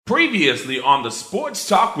Previously on the Sports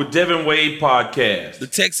Talk with Devin Wade podcast. The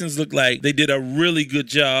Texans look like they did a really good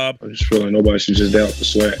job. I just feel like nobody should just doubt the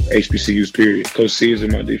SWAT. HBCUs, period. Coach Caesar,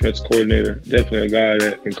 my defensive coordinator, definitely a guy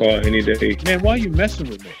that can call any day. Man, why are you messing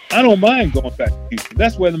with me? I don't mind going back to Houston.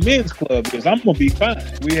 That's where the men's club is. I'm going to be fine.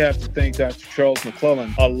 We have to thank Dr. Charles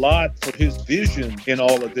McClellan a lot for his vision in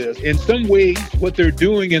all of this. In some ways, what they're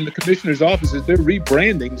doing in the commissioner's office is they're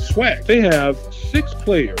rebranding SWAC. They have 6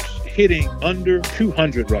 players hitting under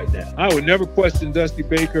 200 right now. I would never question Dusty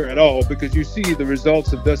Baker at all because you see the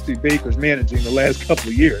results of Dusty Baker's managing the last couple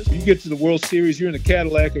of years. You get to the World Series, you're in a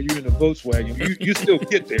Cadillac or you're in a Volkswagen, you still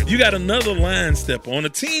get there. You got another line stepper. On a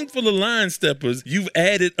team full of line steppers, you've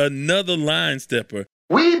added another line stepper.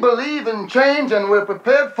 We believe in change and we're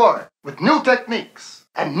prepared for it with new techniques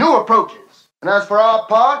and new approaches. And as for our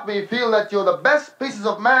part, we feel that you're the best pieces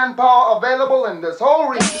of manpower available in this whole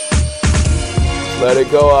region. Let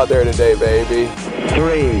it go out there today, baby. 3,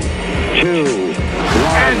 2,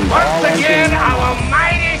 1. And once again, our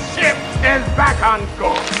mighty ship is back on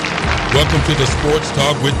course. Welcome to the Sports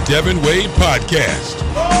Talk with Devin Wade podcast.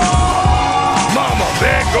 Oh, mama,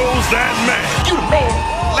 there goes that man. You man.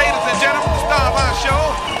 Ladies and gentlemen, the star of our show.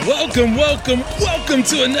 Welcome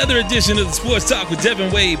to another edition of the Sports Talk with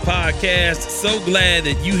Devin Wade podcast. So glad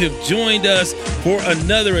that you have joined us for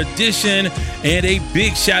another edition, and a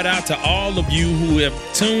big shout out to all of you who have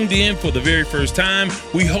tuned in for the very first time.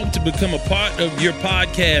 We hope to become a part of your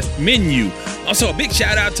podcast menu. Also, a big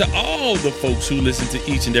shout out to all the folks who listen to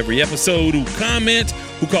each and every episode, who comment,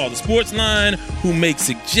 who call the sports line, who make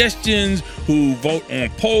suggestions, who vote on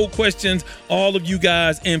poll questions, all of you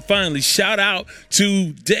guys. And finally, shout out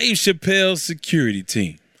to Dave Chappelle's security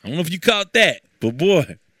team. I don't know if you caught that, but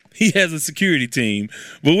boy, he has a security team.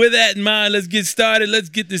 But with that in mind, let's get started. Let's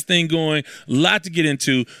get this thing going. A lot to get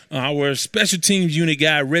into. Our special teams unit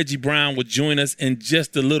guy, Reggie Brown, will join us in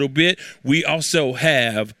just a little bit. We also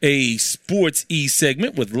have a Sports E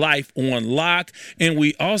segment with Life on Lock. And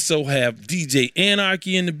we also have DJ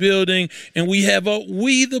Anarchy in the building. And we have a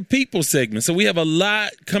We the People segment. So we have a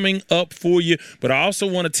lot coming up for you. But I also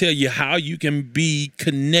want to tell you how you can be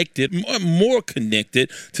connected, more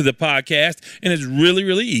connected to the podcast. And it's really,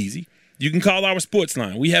 really easy. You can call our sports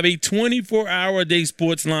line. We have a 24-hour-a-day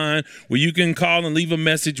sports line where you can call and leave a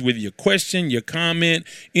message with your question, your comment,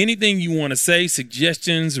 anything you want to say,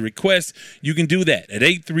 suggestions, requests. You can do that at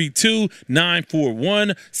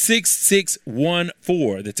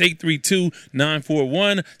 832-941-6614. That's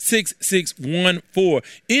 832-941-6614.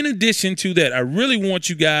 In addition to that, I really want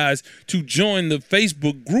you guys to join the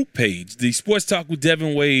Facebook group page, the Sports Talk with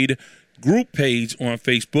Devin Wade group page on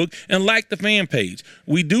Facebook, and like the fan page.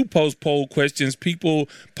 We do post poll questions. People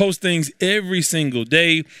post things every single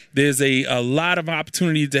day. There's a lot of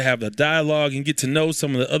opportunity to have a dialogue and get to know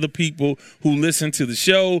some of the other people who listen to the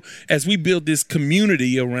show as we build this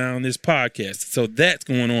community around this podcast. So that's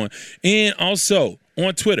going on. And also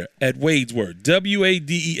on Twitter at Wade's Word,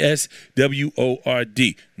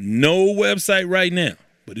 WADESWORD. No website right now,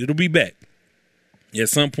 but it'll be back at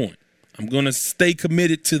some point. I'm going to stay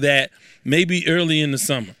committed to that maybe early in the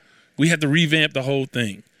summer. We have to revamp the whole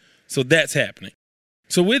thing. So that's happening.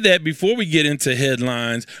 So with that, before we get into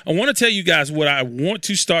headlines, I want to tell you guys what I want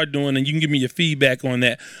to start doing, and you can give me your feedback on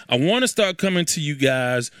that. I want to start coming to you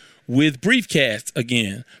guys with briefcasts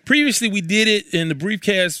again. Previously, we did it, and the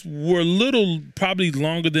briefcasts were a little probably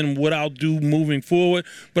longer than what I'll do moving forward.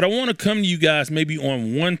 But I want to come to you guys maybe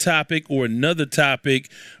on one topic or another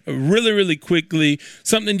topic really, really quickly.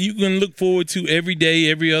 Something you can look forward to every day,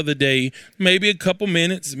 every other day. Maybe a couple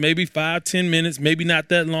minutes, maybe 5-10 minutes, maybe not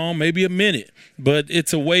that long, maybe a minute. But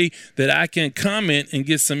it's a way that I can comment and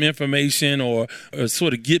get some information or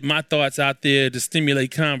sort of get my thoughts out there to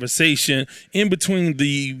stimulate conversation in between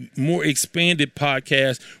the more expanded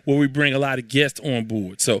podcast where we bring a lot of guests on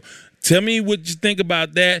board. So tell me what you think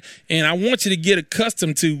about that. And I want you to get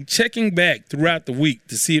accustomed to checking back throughout the week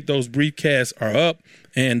to see if those briefcasts are up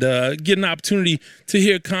and get an opportunity to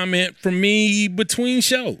hear a comment from me between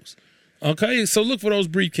shows. Okay, so look for those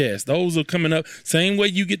briefcasts. Those are coming up. Same way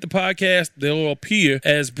you get the podcast, they'll appear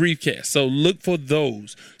as briefcasts. So look for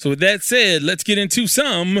those. So with that said, let's get into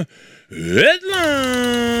some headlines.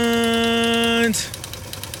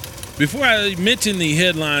 Before I mention the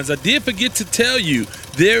headlines, I did forget to tell you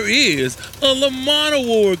there is a Lamont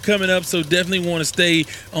Award coming up, so definitely want to stay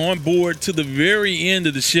on board to the very end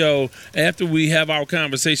of the show. After we have our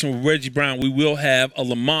conversation with Reggie Brown, we will have a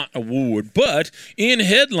Lamont Award. But in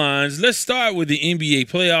headlines, let's start with the NBA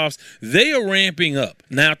playoffs. They are ramping up.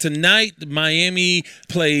 Now, tonight, Miami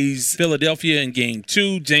plays Philadelphia in Game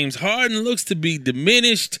 2. James Harden looks to be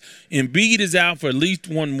diminished. Embiid is out for at least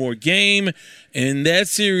one more game. And that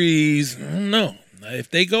series, I don't know.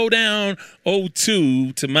 If they go down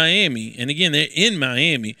 0-2 to Miami, and again, they're in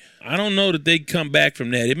Miami, I don't know that they come back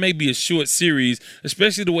from that. It may be a short series,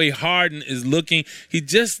 especially the way Harden is looking. He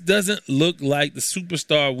just doesn't look like the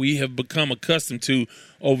superstar we have become accustomed to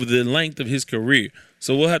over the length of his career.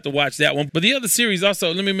 So we'll have to watch that one. But the other series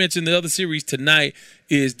also, let me mention the other series tonight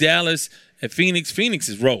is Dallas at Phoenix. Phoenix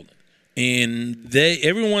is rolling. And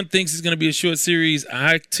everyone thinks it's going to be a short series.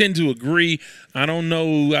 I tend to agree. I don't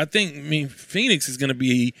know. Phoenix is going to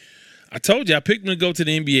be – I told you, I picked them to go to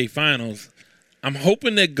the NBA Finals. I'm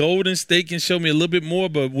hoping that Golden State can show me a little bit more,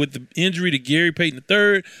 but with the injury to Gary Payton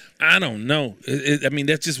III, I don't know.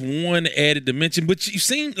 That's just one added dimension. But it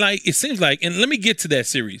seems like, and let me get to that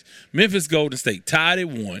series. Memphis Golden State tied at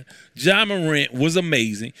 1. Ja Morant was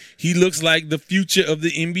amazing. He looks like the future of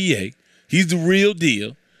the NBA. He's the real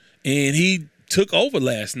deal. And he took over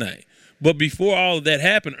last night. But before all of that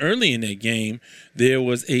happened, early in that game, there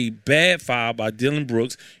was a bad foul by Dillon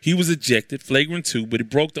Brooks. He was ejected, flagrant 2, but he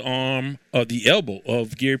broke the arm of the elbow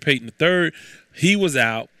of Gary Payton III. He was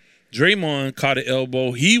out. Draymond caught an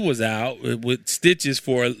elbow. He was out with stitches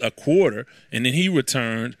for a quarter, and then he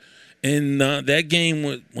returned. And that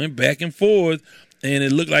game went back and forth. And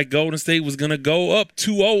it looked like Golden State was going to go up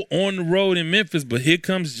 2-0 on the road in Memphis. But here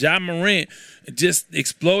comes Ja Morant just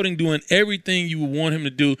exploding, doing everything you would want him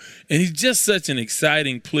to do. And he's just such an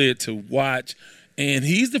exciting player to watch. And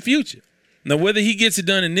he's the future. Now, whether he gets it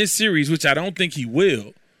done in this series, which I don't think he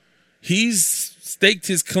will, he's staked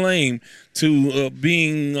his claim to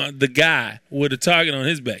being the guy with a target on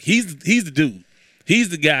his back. He's the dude. He's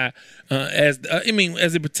the guy as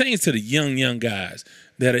it pertains to the young guys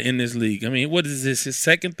that are in this league. I mean, what is this, his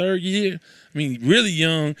second, third year? I mean, really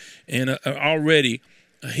young, and already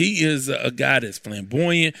he is a guy that's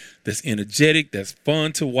flamboyant, that's energetic, that's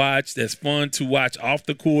fun to watch off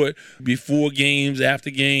the court, before games,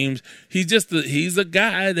 after games. He's a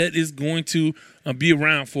guy that is going to be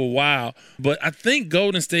around for a while. But I think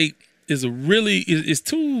Golden State is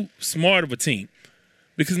too smart of a team,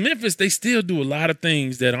 because Memphis, they still do a lot of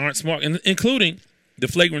things that aren't smart, including the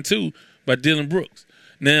flagrant 2 by Dillon Brooks.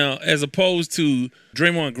 Now, as opposed to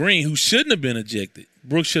Draymond Green, who shouldn't have been ejected.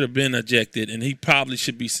 Brooks should have been ejected, and he probably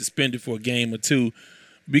should be suspended for a game or two,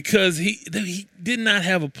 because he did not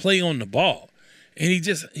have a play on the ball. And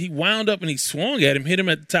he wound up and he swung at him, hit him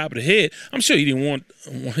at the top of the head. I'm sure he didn't want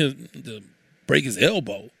him to break his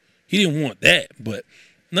elbow. He didn't want that, but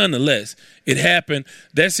nonetheless, it happened.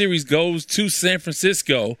 That series goes to San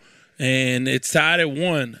Francisco, and it's tied at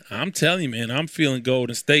 1. I'm telling you, man, I'm feeling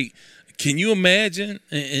Golden State. Can you imagine,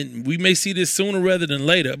 and we may see this sooner rather than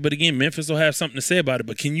later, but again, Memphis will have something to say about it,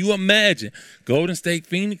 but can you imagine Golden State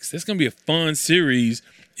Phoenix? That's going to be a fun series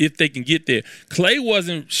if they can get there. Clay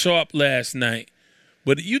wasn't sharp last night,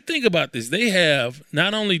 but you think about this.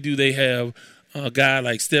 Not only do they have a guy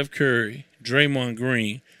like Steph Curry, Draymond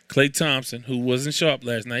Green, Klay Thompson, who wasn't sharp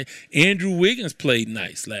last night. Andrew Wiggins played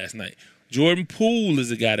nice last night. Jordan Poole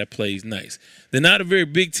is a guy that plays nice. They're not a very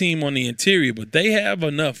big team on the interior, but they have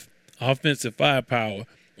enough offensive firepower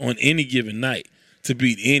on any given night to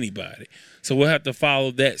beat anybody. So we'll have to follow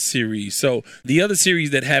that series. So the other series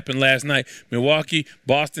that happened last night, Milwaukee,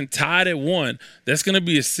 Boston tied at 1. That's going to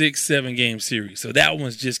be a 6-7 game series. So that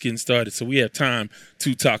one's just getting started. So we have time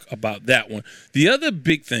to talk about that one. The other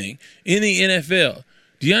big thing in the NFL,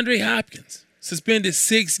 DeAndre Hopkins suspended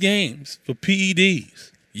 6 games for PEDs.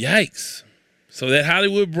 Yikes. So that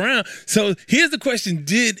Hollywood Brown. So here's the question.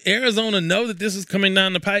 Did Arizona know that this was coming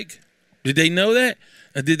down the pike? Did they know that?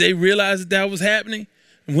 Or did they realize that was happening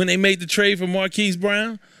when they made the trade for Marquise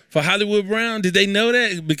Brown, for Hollywood Brown? Did they know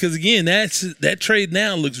that? Because, again, that trade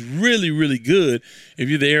now looks really, really good if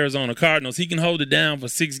you're the Arizona Cardinals. He can hold it down for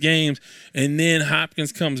 6 games, and then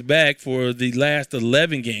Hopkins comes back for the last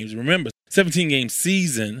 11 games. Remember, 17-game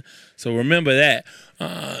season, so remember that.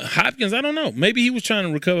 Hopkins, I don't know. Maybe he was trying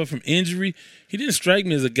to recover from injury. He didn't strike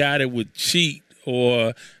me as a guy that would cheat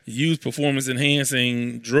or use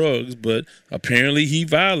performance-enhancing drugs, but apparently he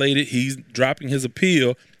violated. He's dropping his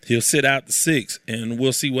appeal. He'll sit out the 6, and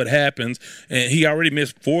we'll see what happens. And he already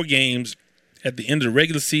missed 4 games at the end of the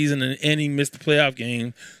regular season, and he missed the playoff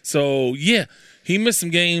game. So, yeah, he missed some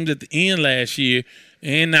games at the end last year,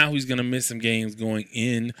 And now he's going to miss some games going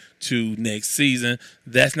into next season.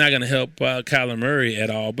 That's not going to help Kyler Murray at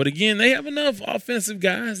all. But, again, they have enough offensive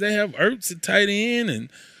guys. They have Ertz at tight end and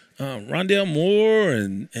Rondale Moore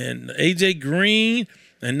and A.J. Green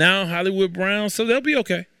and now Hollywood Brown. So they'll be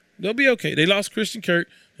okay. They'll be okay. They lost Christian Kirk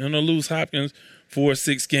and they'll lose Hopkins for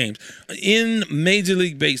 6 games. In Major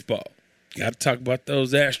League Baseball, got to talk about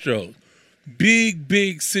those Astros.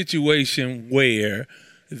 Big situation where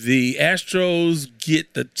the Astros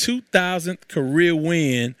get the 2,000th career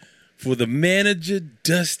win for the manager,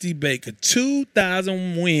 Dusty Baker.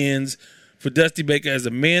 2,000 wins for Dusty Baker as a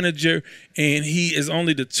manager, and he is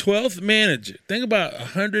only the 12th manager. Think about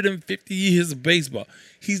 150 years of baseball.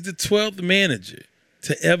 He's the 12th manager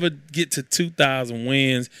to ever get to 2,000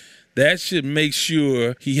 wins. That should make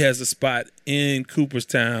sure he has a spot in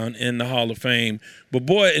Cooperstown in the Hall of Fame. But,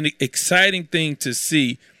 boy, an exciting thing to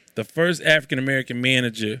see. The first African-American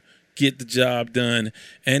manager get the job done,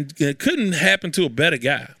 and it couldn't happen to a better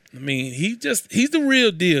guy. I mean, he's the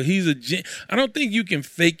real deal. I don't think you can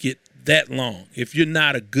fake it that long if you're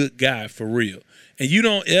not a good guy for real. And you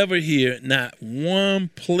don't ever hear not one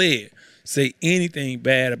player say anything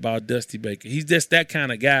bad about Dusty Baker. He's just that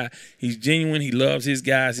kind of guy. He's genuine. He loves his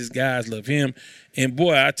guys. His guys love him. And,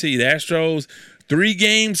 boy, I tell you, the Astros,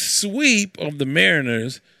 3-game sweep of the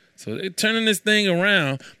Mariners. So they're turning this thing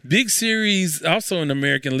around. Big series also in the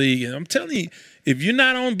American League. And I'm telling you, if you're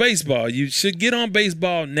not on baseball, you should get on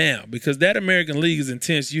baseball now because that American League is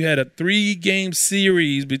intense. You had a 3-game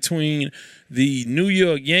series between the New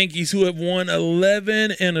York Yankees, who have won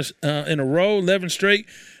 11 in a row, 11 straight,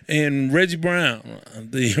 and Reggie Brown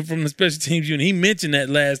from the special teams unit. He mentioned that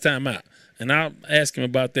last time out. And I'll ask him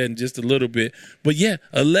about that in just a little bit. But, yeah,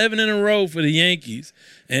 11 in a row for the Yankees.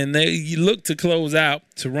 And they look to close out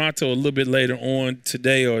Toronto a little bit later on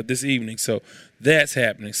today or this evening. So that's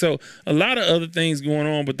happening. So a lot of other things going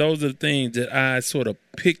on, but those are the things that I sort of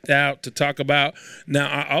picked out to talk about. Now,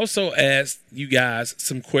 I also asked you guys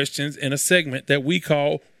some questions in a segment that we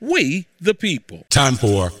call We the People. Time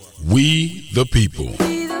for We the People.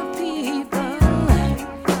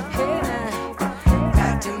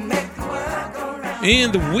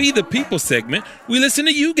 In the We the People segment, we listen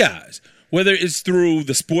to you guys, whether it's through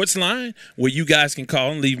the sports line, where you guys can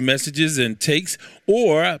call and leave messages and takes,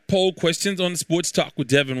 or poll questions on the Sports Talk with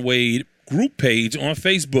Devin Wade group page on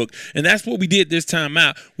Facebook. And that's what we did this time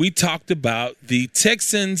out. We talked about the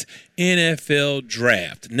Texans NFL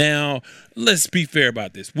draft. Now, let's be fair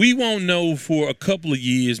about this. We won't know for a couple of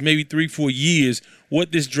years, maybe 3-4 years,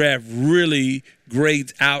 what this draft really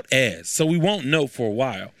grades out as. So we won't know for a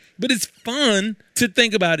while. But it's fun to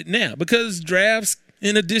think about it now because drafts,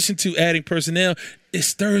 in addition to adding personnel, it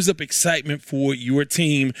stirs up excitement for your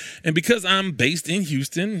team. And because I'm based in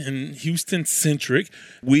Houston and Houston-centric,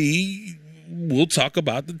 we will talk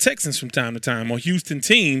about the Texans from time to time or Houston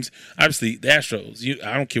teams. Obviously, the Astros.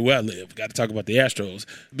 I don't care where I live. Got to talk about the Astros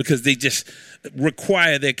because they just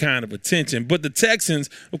require that kind of attention. But the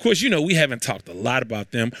Texans, of course, we haven't talked a lot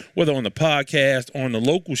about them, whether on the podcast or on the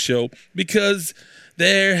local show, because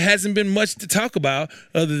there hasn't been much to talk about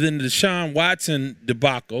other than the Deshaun Watson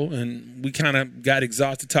debacle, and we kind of got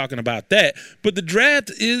exhausted talking about that. But the draft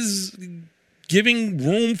is giving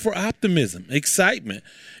room for optimism, excitement.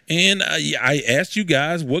 And I asked you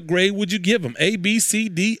guys, what grade would you give them, A, B, C,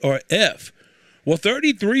 D, or F? Well,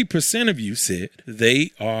 33% of you said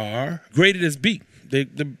they are graded as B. They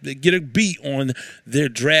get a B on their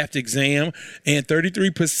draft exam, and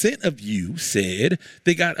 33% of you said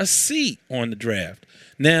they got a C on the draft.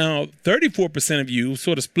 Now, 34% of you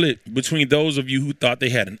sort of split between those of you who thought they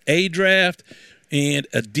had an A draft and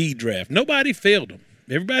a D draft. Nobody failed them.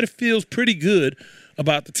 Everybody feels pretty good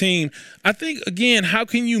about the team. I think, again, how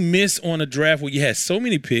can you miss on a draft where you had so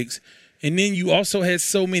many picks and then you also had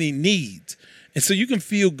so many needs? And so you can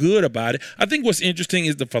feel good about it. I think what's interesting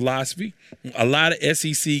is the philosophy. A lot of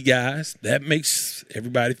SEC guys, that makes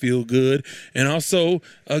everybody feel good. And also,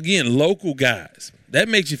 again, local guys, that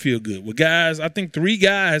makes you feel good. With guys, I think 3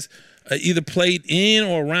 guys either played in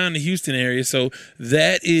or around the Houston area. So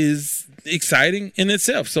that is exciting in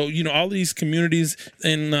itself. So, all these communities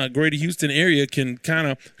in greater Houston area can kind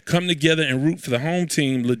of come together and root for the home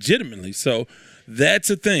team legitimately. So that's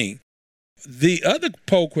a thing. The other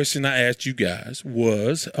poll question I asked you guys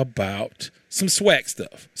was about some SWAC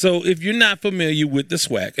stuff. So if you're not familiar with the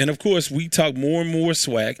SWAC, and of course we talk more and more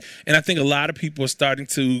SWAC, and I think a lot of people are starting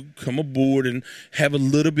to come aboard and have a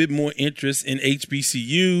little bit more interest in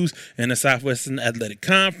HBCUs and the Southwestern Athletic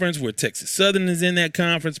Conference, where Texas Southern is in that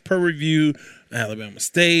conference, per review, Alabama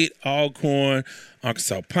State, Alcorn,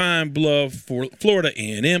 Arkansas Pine Bluff, Florida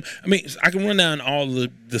A&M. I mean, I can run down all of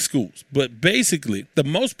the schools, but basically the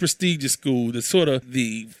most prestigious school, the sort of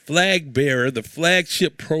the flag bearer, the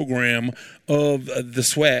flagship program of the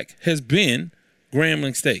SWAC has been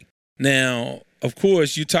Grambling State. Now, of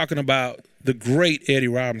course, you're talking about the great Eddie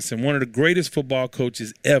Robinson, one of the greatest football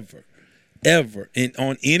coaches ever, and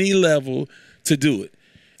on any level to do it.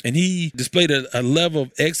 And he displayed a level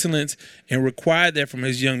of excellence and required that from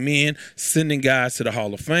his young men, sending guys to the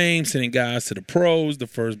Hall of Fame, sending guys to the pros, the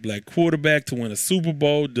first black quarterback to win a Super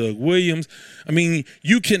Bowl, Doug Williams. I mean,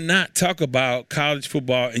 you cannot talk about college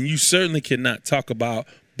football, and you certainly cannot talk about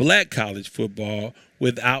black college football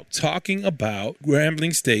without talking about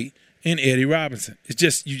Grambling State and Eddie Robinson. It's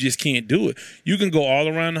just, you just can't do it. You can go all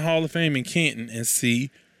around the Hall of Fame in Canton and see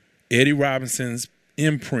Eddie Robinson's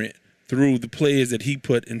imprint through the players that he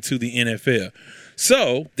put into the NFL.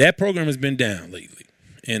 So that program has been down lately,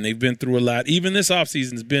 and they've been through a lot. Even this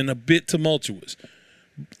offseason has been a bit tumultuous.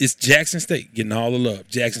 It's Jackson State getting all the love.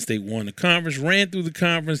 Jackson State won the conference, ran through the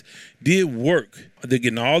conference, did work. They're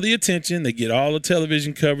getting all the attention. They get all the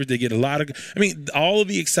television coverage. They get a lot of – all of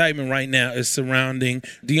the excitement right now is surrounding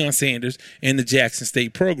Deion Sanders and the Jackson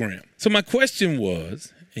State program. So my question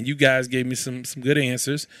was, and you guys gave me some good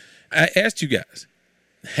answers, I asked you guys,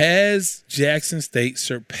 has Jackson State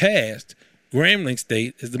surpassed Grambling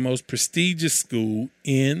State as the most prestigious school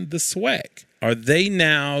in the SWAC? Are they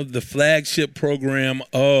now the flagship program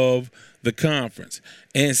of the conference?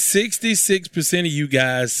 And 66% of you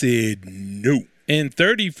guys said no. And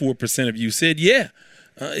 34% of you said yeah.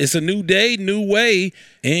 It's a new day, new way,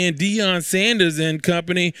 and Deion Sanders and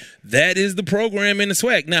company, that is the program in the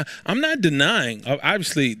SWAC. Now, I'm not denying,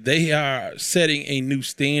 obviously, they are setting a new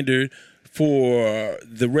standard for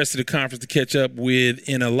the rest of the conference to catch up with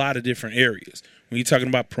in a lot of different areas. When you're talking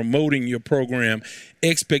about promoting your program,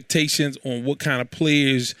 expectations on what kind of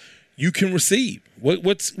players you can receive,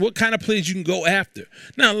 what kind of players you can go after.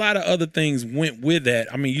 Now, a lot of other things went with that.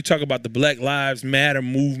 I mean, you talk about the Black Lives Matter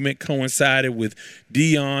movement coincided with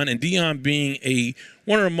Deion, and Deion being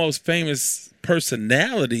one of the most famous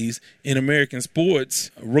personalities in American sports,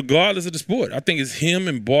 regardless of the sport. I think it's him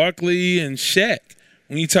and Barkley and Shaq.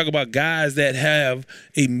 When you talk about guys that have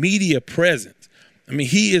a media presence, I mean,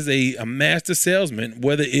 he is a master salesman,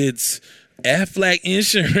 whether it's Aflac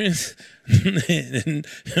Insurance, and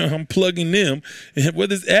I'm plugging them,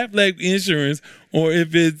 whether it's Aflac Insurance or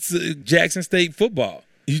if it's Jackson State football.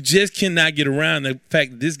 You just cannot get around the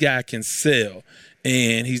fact that this guy can sell,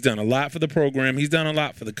 and he's done a lot for the program. He's done a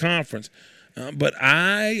lot for the conference. But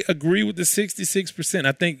I agree with the 66%.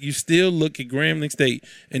 I think you still look at Grambling State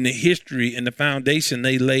and the history and the foundation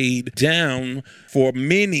they laid down for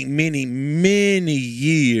many, many, many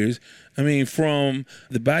years. I mean, from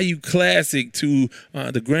the Bayou Classic to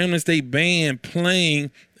the Grambling State Band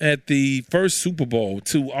playing at the first Super Bowl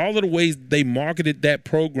to all of the ways they marketed that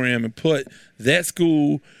program and put that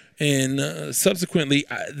school and subsequently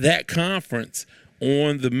that conference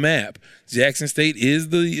on the map. Jackson State is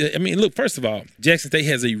look, first of all, Jackson State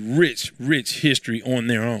has a rich, rich history on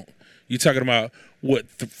their own. You're talking about,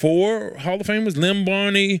 four Hall of Famers? Lem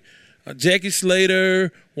Barney, Jackie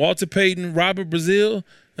Slater, Walter Payton, Robert Brazile.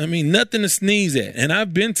 I mean, nothing to sneeze at. And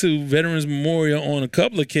I've been to Veterans Memorial on a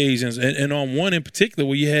couple occasions, and on one in particular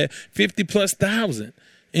where you had 50+ thousand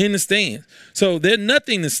in the stands. So there's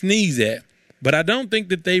nothing to sneeze at. But I don't think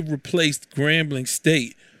that they've replaced Grambling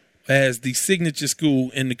State as the signature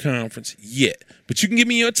school in the conference yet. But you can give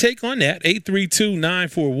me your take on that.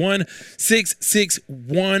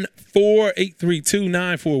 832-941-6614.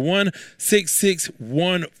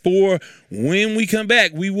 832-941-6614. When we come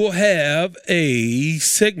back, we will have a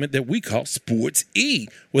segment that we call Sports E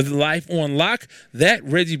with Life on Lock, that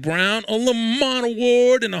Reggie Brown, a Lamont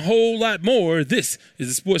Award, and a whole lot more. This is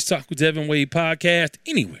the Sports Talk with Devin Wade podcast.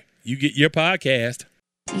 Anywhere you get your podcast.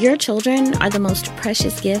 Your children are the most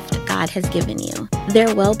precious gift God has given you.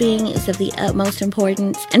 Their well-being is of the utmost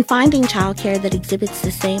importance, and finding childcare that exhibits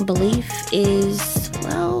the same belief is,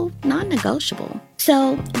 non-negotiable.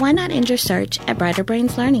 So why not end your search at Brighter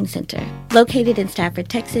Brains Learning Center? Located in Stafford,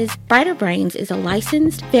 Texas, Brighter Brains is a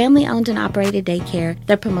licensed, family-owned and operated daycare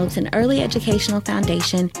that promotes an early educational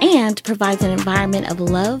foundation and provides an environment of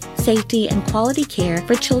love, safety, and quality care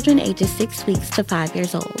for children ages 6 weeks to 5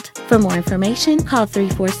 years old. For more information, call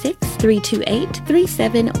 346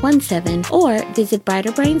 328-3717 or visit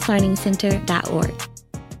brighterbrainslearningcenter.org.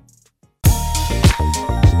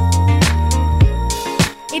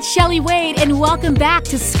 It's Shelley Wade, and welcome back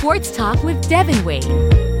to Sports Talk with Devin Wade.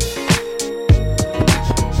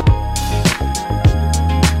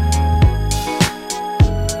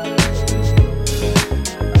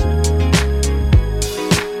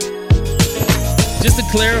 Just to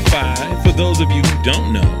clarify, for those of you who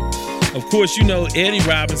don't know, of course, you know Eddie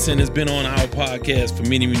Robinson has been on our podcast for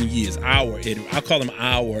many, many years. I call him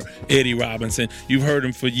our Eddie Robinson. You've heard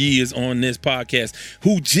him for years on this podcast,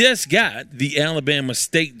 who just got the Alabama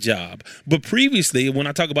State job. But previously, when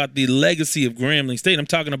I talk about the legacy of Grambling State, I'm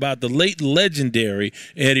talking about the late legendary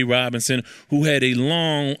Eddie Robinson, who had a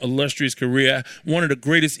long, illustrious career. One of the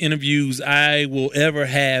greatest interviews I will ever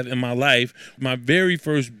have in my life. My very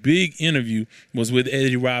first big interview was with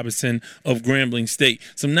Eddie Robinson of Grambling State.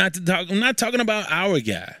 So I'm not talking about our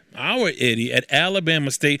guy, our Eddie at Alabama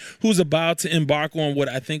State, who's about to embark on what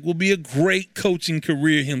I think will be a great coaching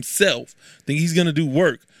career himself. I think he's going to do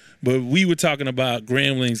work. But we were talking about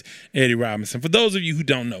Grambling's Eddie Robinson. For those of you who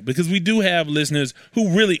don't know, because we do have listeners who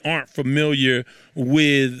really aren't familiar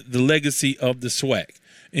with the legacy of the SWAC,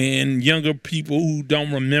 and younger people who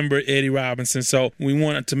don't remember Eddie Robinson. So we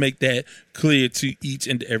wanted to make that clear to each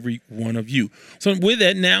and every one of you. So with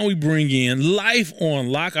that, now we bring in Life on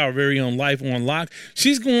Lock, our very own Life on Lock.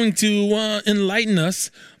 She's going to enlighten us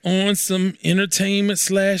on some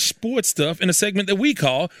entertainment/sports stuff in a segment that we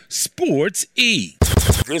call Sports E.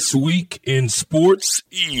 This week in Sports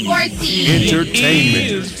E. Sports E.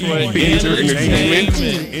 Entertainment.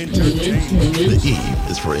 The E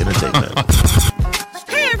is for entertainment.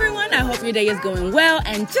 I hope your day is going well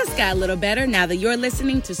and just got a little better now that you're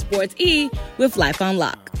listening to Sports E with Life on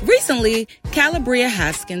Lock. Recently, Calabria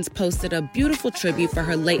Haskins posted a beautiful tribute for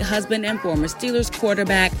her late husband and former Steelers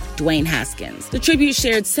quarterback, Dwayne Haskins. The tribute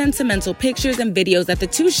shared sentimental pictures and videos that the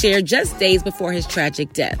two shared just days before his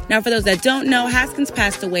tragic death. Now, for those that don't know, Haskins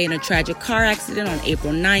passed away in a tragic car accident on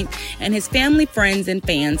April 9th, and his family, friends, and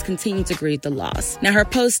fans continue to grieve the loss. Now, her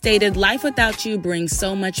post stated, "Life without you brings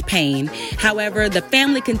so much pain. However, the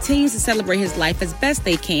family continues to celebrate his life as best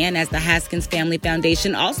they can, as the Haskins Family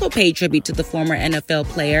Foundation also paid tribute to the former NFL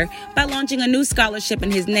player by launching a new scholarship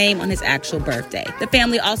in his name on his actual birthday. The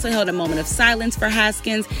family also held a moment of silence for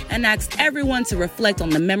Haskins and asked everyone to reflect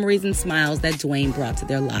on the memories and smiles that Dwayne brought to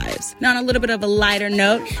their lives. Now, on a little bit of a lighter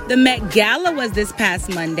note, the Met Gala was this past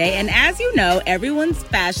Monday, and as you know, everyone's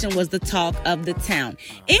fashion was the talk of the town,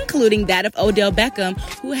 including that of Odell Beckham,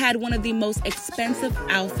 who had one of the most expensive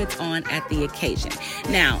outfits on at the occasion.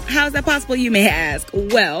 Now, how is that possible, you may ask?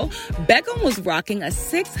 Well, Beckham was rocking a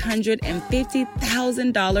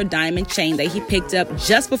 $650,000 diamond chain that he picked up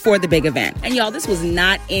just before the big event. And y'all, this was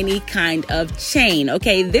not any kind of chain,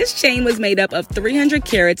 okay? This chain was made up of 300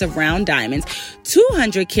 carats of round diamonds,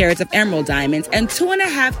 200 carats of emerald diamonds, and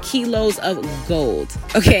 2.5 kilos of gold.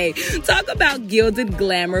 Okay, talk about gilded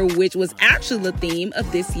glamour, which was actually the theme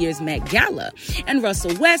of this year's Met Gala. And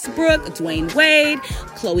Russell Westbrook, Dwayne Wade,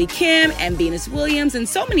 Chloe Kim, and Venus Williams, and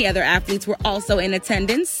so many other athletes were also in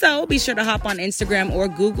attendance, so be sure to hop on Instagram or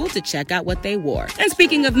Google to check out what they wore. And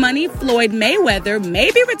speaking of money, Floyd Mayweather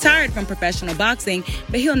may be retired from professional boxing,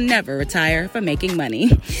 but he'll never retire from making money.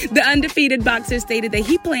 The undefeated boxer stated that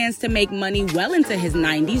he plans to make money well into his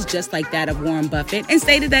 90s, just like that of Warren Buffett, and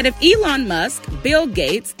stated that if Elon Musk, Bill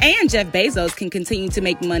Gates, and Jeff Bezos can continue to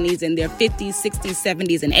make monies in their 50s, 60s,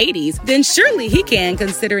 70s, and 80s, then surely he can,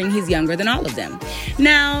 considering he's younger than all of them.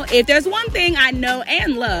 Now, if there's one thing I know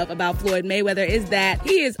and love about Floyd Mayweather is that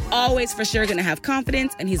he is always for sure going to have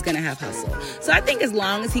confidence and he's going to have hustle. So I think as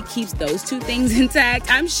long as he keeps those two things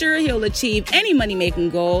intact, I'm sure he'll achieve any money-making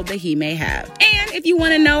goal that he may have. And if you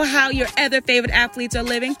want to know how your other favorite athletes are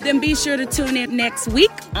living, then be sure to tune in next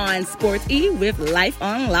week on Sports E with Life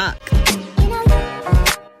on Lock.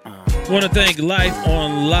 I want to thank Life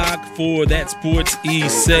on Lock for that Sports E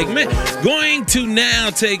segment. Going to now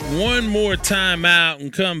take one more time out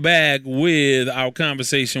and come back with our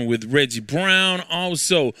conversation with Reggie Brown,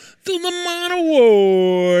 also the Lamont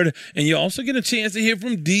Award. And you also get a chance to hear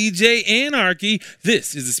from DJ Anarchy.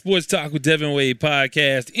 This is the Sports Talk with Devin Wade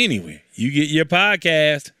podcast, anywhere you get your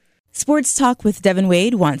podcast. Sports Talk with Devin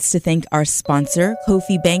Wade wants to thank our sponsor,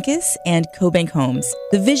 Kofi Bankis and CoBank Homes.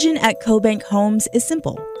 The vision at CoBank Homes is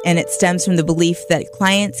simple, and it stems from the belief that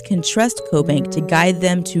clients can trust CoBank to guide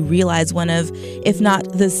them to realize one of, if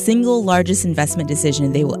not the single largest investment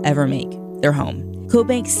decision they will ever make, their home.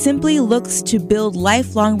 CoBank simply looks to build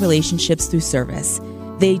lifelong relationships through service.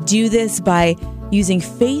 They do this by using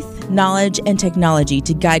faith, knowledge, and technology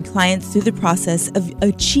to guide clients through the process of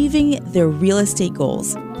achieving their real estate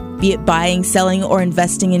goals. Be it buying, selling, or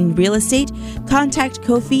investing in real estate, contact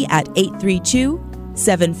Kofi at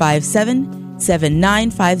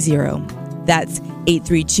 832-757-7950. That's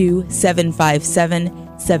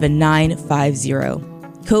 832-757-7950.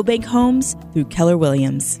 CoBank Homes through Keller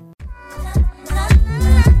Williams.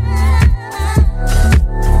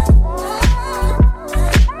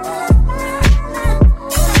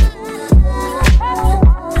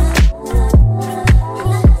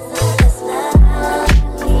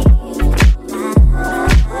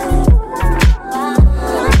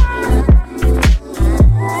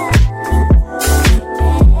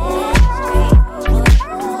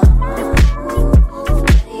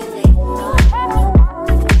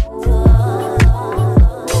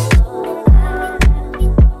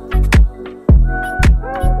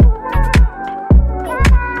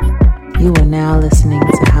 You are now listening to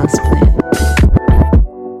Houseplant.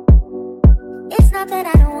 It's not that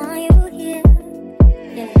I don't want you here.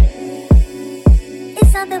 Yeah.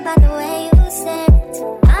 It's something about the way you said it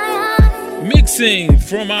to my eyes. Mixing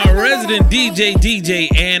from our resident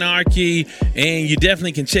DJ Anarchy, and you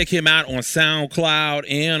definitely can check him out on SoundCloud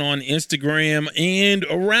and on Instagram and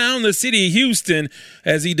around the city of Houston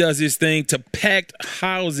as he does his thing to packed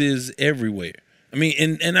houses everywhere. I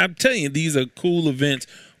mean, and I'm telling you, these are cool events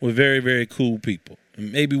with very, very cool people.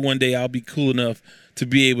 And maybe one day I'll be cool enough to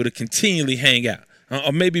be able to continually hang out.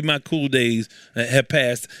 Or maybe my cool days have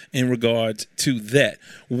passed in regards to that.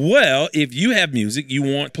 Well, if you have music you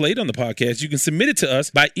want played on the podcast, you can submit it to us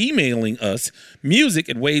by emailing us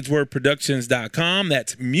music@wadeswordproductions.com.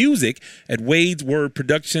 That's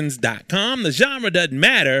music@wadeswordproductions.com. The genre doesn't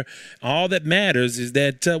matter. All that matters is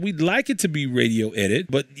that we'd like it to be radio edit,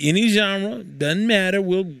 but any genre doesn't matter.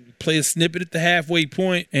 We'll play a snippet at the halfway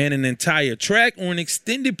point and an entire track or an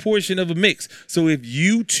extended portion of a mix. So if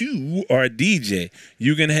you too are a DJ,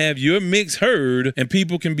 you can have your mix heard and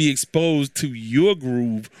people can be exposed to your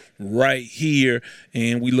groove right here.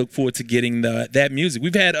 And we look forward to getting that music.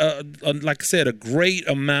 We've had, like I said, a great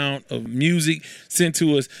amount of music sent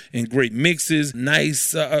to us and great mixes,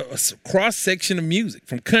 nice cross section of music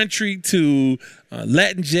from country to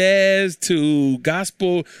Latin jazz to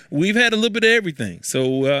gospel. We've had a little bit of everything.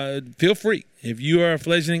 So feel free. If you are a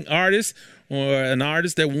fledgling artist or an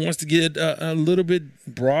artist that wants to get a little bit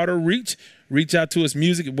broader reach out to us,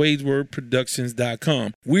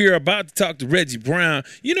 music@wadeswordproductions.com. We are about to talk to Reggie Brown.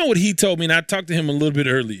 You know what he told me, and I talked to him a little bit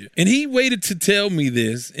earlier. And he waited to tell me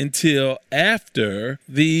this until after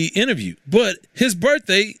the interview. But his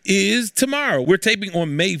birthday is tomorrow. We're taping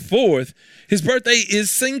on May 4th. His birthday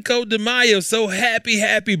is Cinco de Mayo, so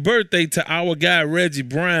happy birthday to our guy, Reggie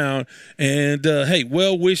Brown. And, hey,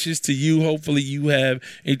 well wishes to you. Hopefully you have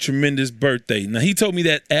a tremendous birthday. Now, he told me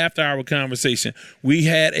that after our conversation, we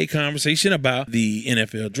had a conversation about the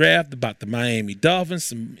NFL draft, about the Miami Dolphins,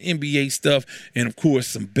 some NBA stuff, and, of course,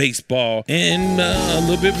 some baseball, and a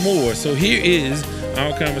little bit more. So here is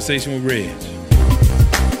our conversation with Reg.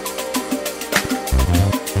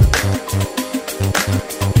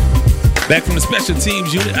 Back from the special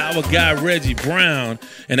teams unit, our guy Reggie Brown.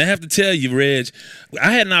 And I have to tell you, Reg,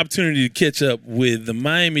 I had an opportunity to catch up with the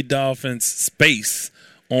Miami Dolphins space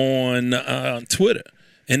on Twitter.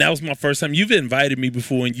 And that was my first time. You've invited me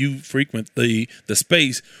before and you frequent the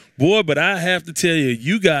space. Boy, but I have to tell you,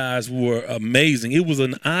 you guys were amazing. It was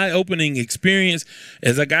an eye-opening experience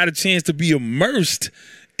as I got a chance to be immersed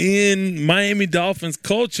in Miami Dolphins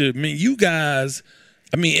culture. I mean, you guys...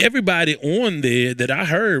 everybody on there that I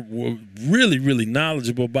heard were really, really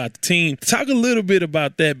knowledgeable about the team. Talk a little bit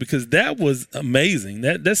about that because that was amazing.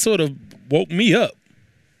 That sort of woke me up.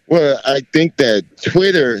 Well, I think that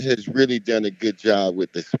Twitter has really done a good job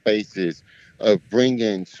with the spaces of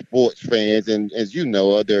bringing sports fans and, as you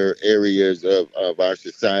know, other areas of our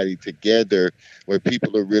society together where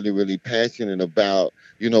people are really, really passionate about,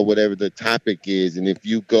 whatever the topic is. And if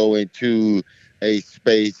you go into a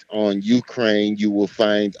space on Ukraine, you will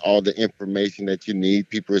find all the information that you need.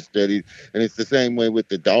 People are studied. And it's the same way with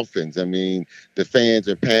the Dolphins. I mean, the fans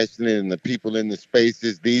are passionate and the people in the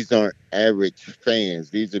spaces, these aren't average fans.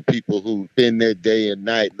 These are people who spend their day and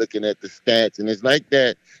night looking at the stats. And it's like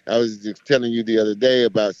that. I was just telling you the other day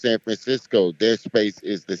about San Francisco. Their space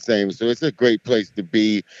is the same. So it's a great place to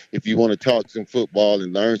be if you want to talk some football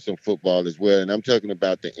and learn some football as well. And I'm talking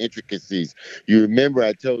about the intricacies. You remember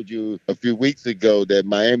I told you a few weeks ago that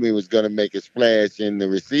Miami was going to make a splash in the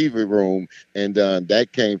receiver room, and that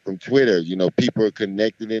came from Twitter. People are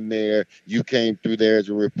connected in there. You came through there as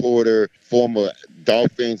a reporter, former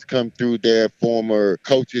Dolphins come through there, former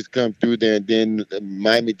coaches come through there, and then the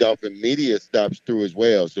Miami Dolphin media stops through as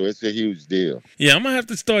well. So it's a huge deal. Yeah, I'm going to have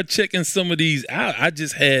to start checking some of these out. I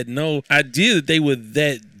just had no idea that they were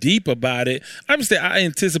that deep about it. Obviously, I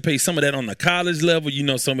anticipate some of that on the college level. You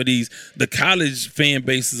know, some of the college fan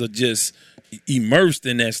bases are just immersed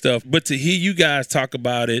in that stuff. But to hear you guys talk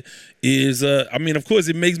about it is, of course,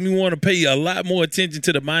 it makes me want to pay a lot more attention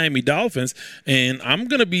to the Miami Dolphins. And I'm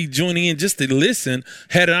going to be joining in just to listen,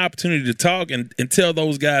 had an opportunity to talk and tell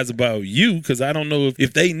those guys about you, because I don't know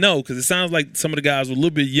if they know, because it sounds like some of the guys were a little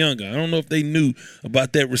bit younger. I don't know if they knew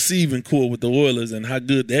about that receiving core with the Oilers and how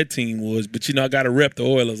good that team was. But, I got to rep the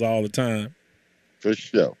Oilers all the time. For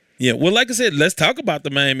sure. Yeah, well, like I said, let's talk about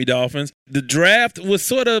the Miami Dolphins. The draft was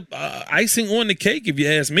sort of icing on the cake, if you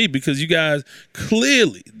ask me, because you guys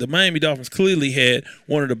the Miami Dolphins clearly had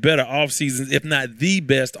one of the better off seasons, if not the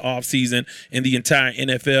best off season in the entire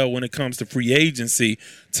NFL when it comes to free agency.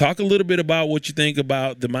 Talk a little bit about what you think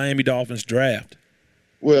about the Miami Dolphins draft.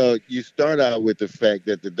 Well, you start out with the fact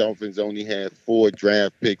that the Dolphins only had 4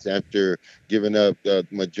 draft picks after giving up the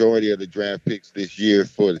majority of the draft picks this year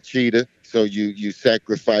for the Cheetah. So you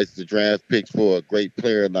sacrifice the draft picks for a great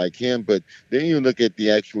player like him. But then you look at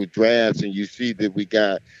the actual drafts and you see that we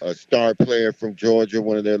got a star player from Georgia,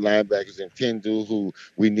 one of their linebackers in Tyndall, who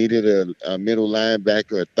we needed a middle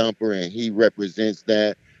linebacker, a thumper, and he represents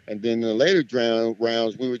that. And then in the later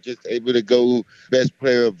rounds, we were just able to go best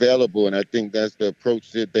player available. And I think that's the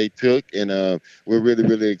approach that they took. And we're really,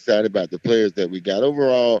 really excited about the players that we got.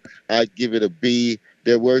 Overall, I'd give it a B.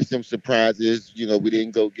 There were some surprises. We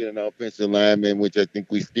didn't go get an offensive lineman, which I think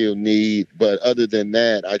we still need. But other than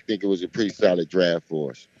that, I think it was a pretty solid draft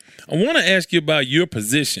for us. I want to ask you about your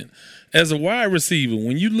position. As a wide receiver,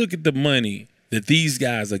 when you look at the money that these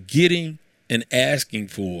guys are getting and asking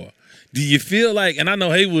for, do you feel like, and I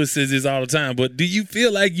know Haywood says this all the time, but do you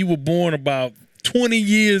feel like you were born about 20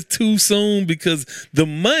 years too soon? Because the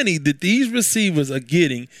money that these receivers are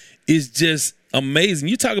getting is just amazing.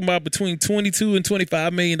 You're talking about between $22 and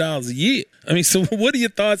 $25 million a year. So what are your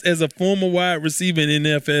thoughts as a former wide receiver in the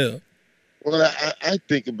NFL? Well, I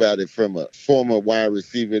think about it from a former wide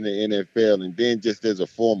receiver in the NFL and then just as a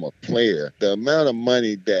former player. The amount of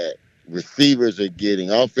money that receivers are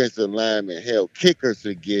getting, offensive linemen, hell, kickers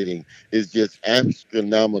are getting is just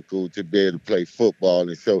astronomical to be able to play football.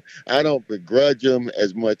 And so I don't begrudge them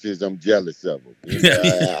as much as I'm jealous of them.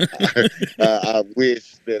 I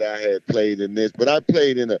wish that I had played in this, but I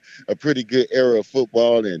played in a pretty good era of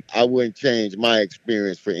football, and I wouldn't change my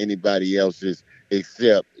experience for anybody else's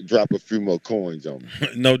except drop a few more coins on me.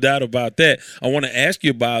 No doubt about that. I want to ask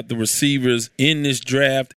you about the receivers in this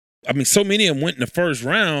draft. So many of them went in the first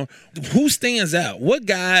round. Who stands out? What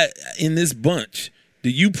guy in this bunch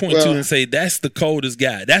do you point to and say, that's the coldest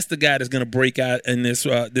guy? That's the guy that's going to break out in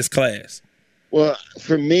this class? Well,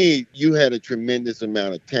 for me, you had a tremendous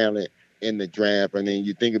amount of talent in the draft. And then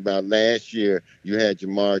you think about last year, you had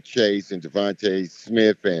Jamar Chase and Devontae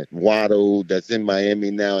Smith and Waddle that's in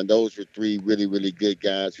Miami now. And those were 3 really, really good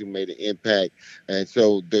guys who made an impact. And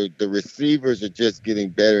so the receivers are just getting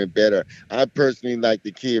better and better. I personally like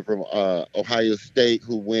the kid from Ohio State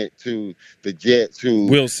who went to the Jets,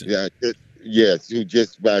 Wilson. Yes, who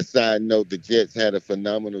just by a side note, the Jets had a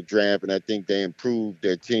phenomenal draft, and I think they improved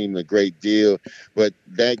their team a great deal. But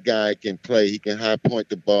that guy can play. He can high point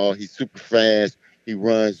the ball. He's super fast. He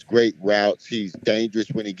runs great routes. He's dangerous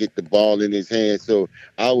when he gets the ball in his hand. So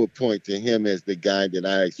I would point to him as the guy that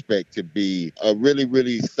I expect to be a really,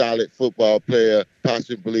 really solid football player,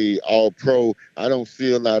 possibly all-pro. I don't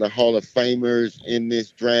see a lot of Hall of Famers in this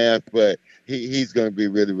draft, but he's going to be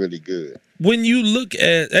really, really good. When you look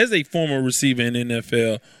at, as a former receiver in the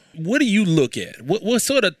NFL, what do you look at? What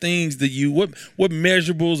sort of things do you, what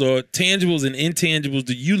measurables or tangibles and intangibles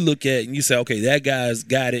do you look at and you say, okay, that guy's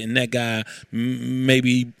got it and that guy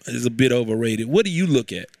maybe is a bit overrated? What do you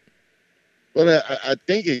look at? Well, I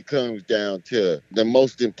think it comes down to the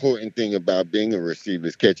most important thing about being a receiver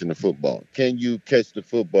is catching the football. Can you catch the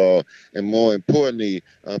football? And more importantly,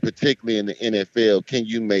 particularly in the NFL, can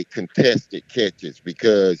you make contested catches?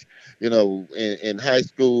 Because, in high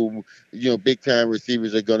school, big-time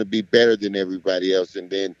receivers are going to be better than everybody else. And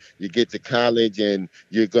then you get to college and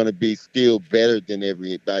you're going to be still better than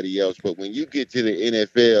everybody else. But when you get to the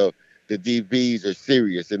NFL, the DBs are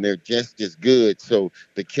serious and they're just as good. So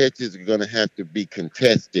the catches are going to have to be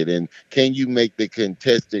contested. And can you make the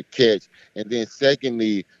contested catch? And then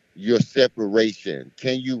secondly, your separation.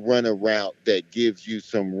 Can you run a route that gives you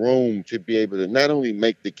some room to be able to not only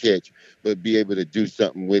make the catch, but be able to do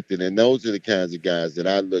something with it? And those are the kinds of guys that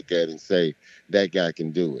I look at and say, that guy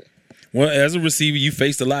can do it. Well, as a receiver, you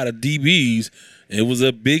faced a lot of DBs. It was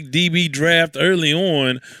a big DB draft early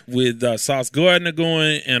on with Sauce Gardner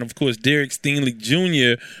going and, of course, Derek Stingley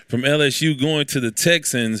Jr. from LSU going to the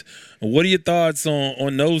Texans. What are your thoughts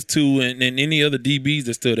on those two and any other DBs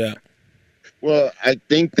that stood out? Well, I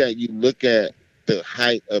think that you look at the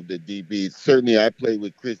height of the DBs. Certainly, I played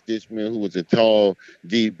with Chris Dishman, who was a tall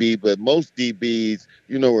DB, but most DBs,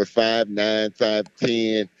 were 5'9",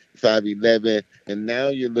 5'10", 5'11", and now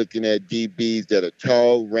you're looking at DBs that are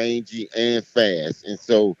tall, rangy, and fast, and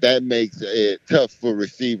so that makes it tough for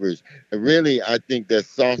receivers. And really, I think that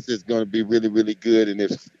Sauce is going to be really, really good, and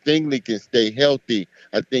if Stingley can stay healthy,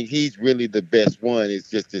 I think he's really the best one. It's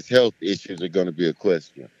just his health issues are going to be a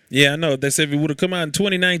question. Yeah, I know. They said if he would have come out in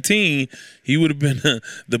 2019, he would have been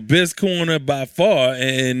the best corner by far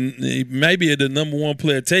and maybe the number one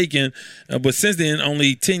player taken. But since then,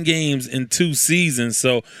 only 10 games in 2 seasons.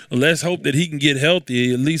 So let's hope that he can get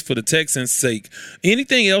healthy, at least for the Texans' sake.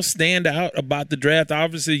 Anything else stand out about the draft?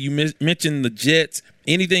 Obviously, you mentioned the Jets.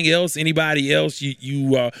 Anything else, anybody else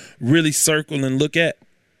you really circle and look at?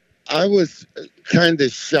 I was kind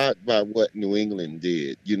of shocked by what New England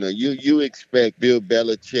did. You expect Bill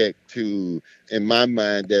Belichick to, in my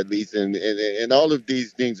mind at least, and all of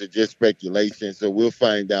these things are just speculation, so we'll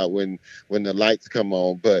find out when the lights come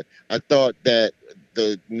on. But I thought that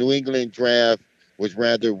the New England draft was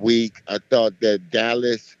rather weak. I thought that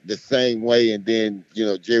Dallas the same way, and then,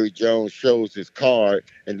 Jerry Jones shows his card,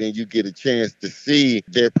 and then you get a chance to see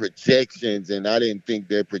their projections, and I didn't think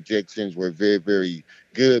their projections were very, very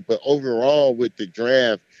good. But overall with the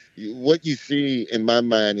draft, what you see in my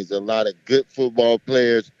mind is a lot of good football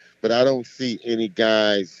players, but I don't see any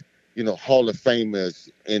guys, Hall of Famers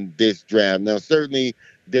in this draft. Now, certainly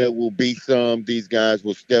there will be some. These guys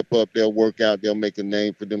will step up, they'll work out, they'll make a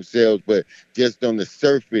name for themselves. But just on the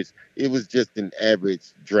surface, it was just an average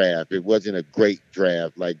draft. It wasn't a great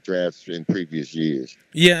draft like drafts in previous years.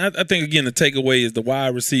 Yeah, I think, again, the takeaway is the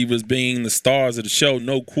wide receivers being the stars of the show.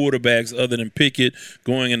 No quarterbacks other than Pickett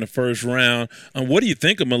going in the first round. What do you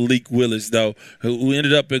think of Malik Willis, though, who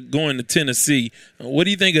ended up going to Tennessee? What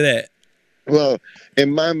do you think of that? Well,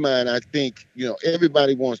 in my mind, I think,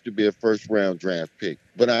 everybody wants to be a first-round draft pick.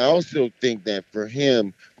 But I also think that for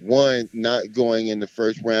him, one, not going in the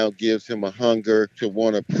first round gives him a hunger to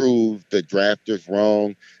want to prove the drafters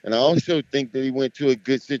wrong. And I also think that he went to a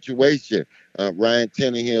good situation. Ryan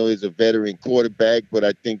Tannehill is a veteran quarterback, but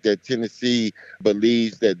I think that Tennessee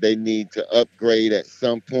believes that they need to upgrade at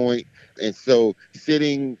some point. And so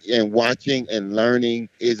sitting and watching and learning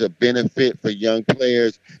is a benefit for young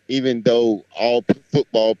players. Even though all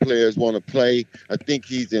football players want to play, I think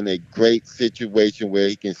he's in a great situation where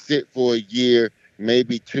he can sit for a year,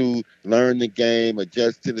 maybe 2, learn the game,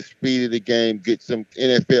 adjust to the speed of the game, get some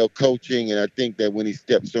NFL coaching, and I think that when he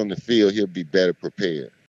steps on the field, he'll be better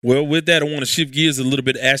prepared. Well, with that, I want to shift gears a little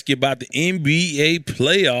bit, ask you about the NBA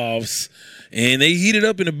playoffs. And they heated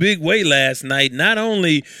up in a big way last night, not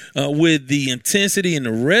only with the intensity and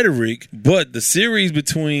the rhetoric, but the series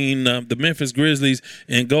between the Memphis Grizzlies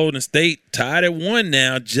and Golden State tied at 1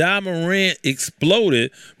 now. Ja Morant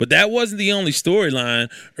exploded, but that wasn't the only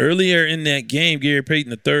storyline. Earlier in that game, Gary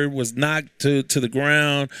Payton III was knocked to the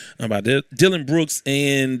ground by Dylan Brooks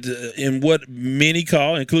and in what many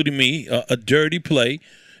call, including me, a dirty play.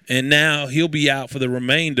 And now he'll be out for the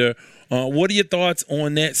remainder. What are your thoughts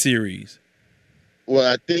on that series? Well,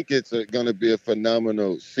 I think it's going to be a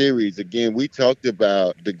phenomenal series. Again, we talked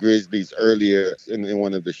about the Grizzlies earlier in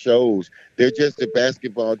one of the shows. They're just a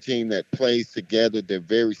basketball team that plays together. They're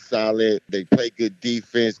very solid. They play good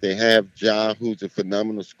defense. They have Ja, who's a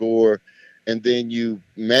phenomenal scorer. And then you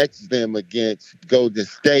match them against Golden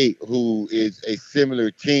State, who is a similar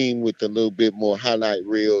team with a little bit more highlight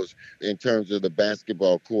reels in terms of the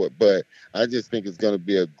basketball court. But I just think it's going to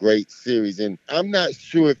be a great series. And I'm not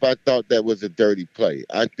sure if I thought that was a dirty play.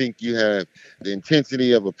 I think you have the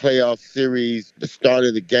intensity of a playoff series, the start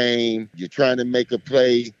of the game. You're trying to make a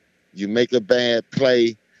play. You make a bad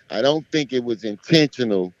play. I don't think it was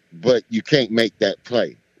intentional, but you can't make that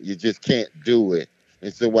play. You just can't do it.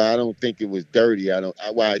 And so while I don't think it was dirty,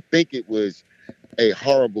 while I think it was a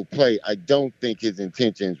horrible play, I don't think his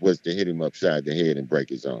intentions was to hit him upside the head and break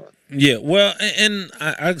his arm. Yeah, well, and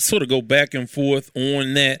I sort of go back and forth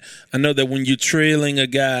on that. I know that when you're trailing a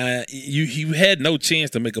guy, you had no chance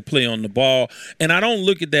to make a play on the ball. And I don't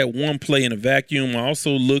look at that one play in a vacuum. I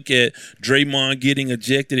also look at Draymond getting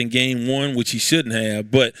ejected in game 1, which he shouldn't have.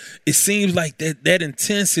 But it seems like that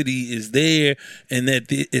intensity is there and that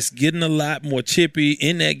it's getting a lot more chippy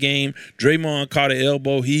in that game. Draymond caught an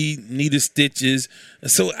elbow. He needed stitches.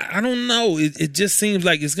 So I don't know. It just seems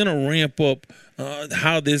like it's going to ramp up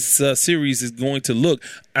how this series is going to look.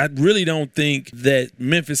 I really don't think that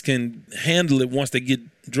Memphis can handle it once they get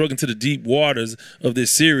drug into the deep waters of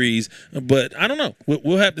this series. But I don't know.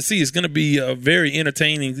 We'll have to see. It's going to be a very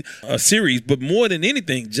entertaining series. But more than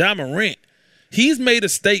anything, Ja Morant, he's made a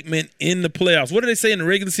statement in the playoffs. What do they say in the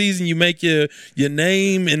regular season? You make your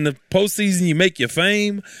name. In the postseason, you make your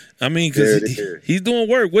fame. I mean, because he's doing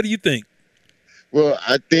work. What do you think? Well,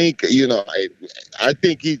 I think, I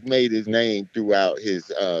think he's made his name throughout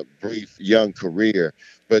his brief young career.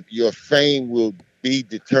 But your fame will be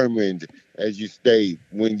determined, as you state,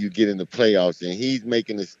 when you get in the playoffs. And he's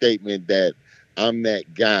making a statement that I'm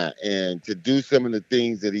that guy. And to do some of the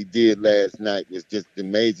things that he did last night was just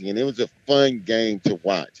amazing. And it was a fun game to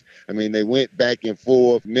watch. I mean, they went back and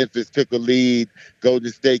forth. Memphis took a lead.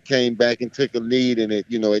 Golden State came back and took a lead. And it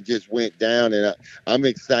just went down. And I'm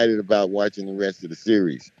excited about watching the rest of the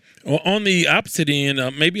series. Well, on the opposite end,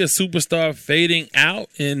 maybe a superstar fading out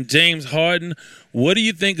in James Harden. What do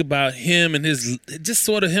you think about him and he's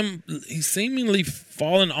seemingly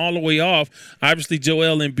fallen all the way off? Obviously,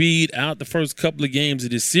 Joel Embiid out the first couple of games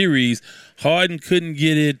of this series. Harden couldn't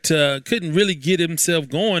really get himself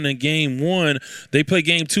going in game one. They play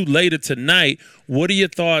game two later tonight. What are your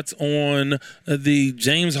thoughts on the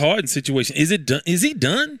James Harden situation? Is he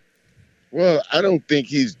done? Well, I don't think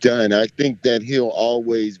he's done. I think that he'll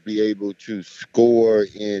always be able to score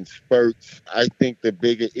in spurts. I think the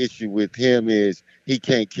bigger issue with him is he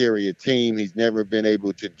can't carry a team. He's never been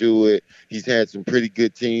able to do it. He's had some pretty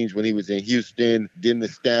good teams when he was in Houston, didn't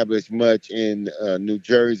establish much in New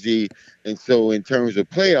Jersey. And so in terms of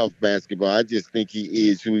playoff basketball, I just think he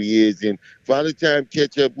is who he is. And Father Time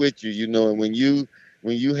catch up with you, and when you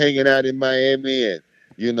hanging out in Miami and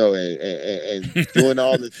doing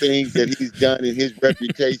all the things that he's done in his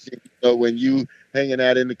reputation, when you hanging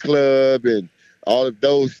out in the club and all of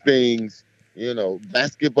those things,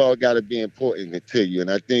 basketball got to be important to you.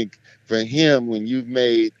 And I think for him, when you've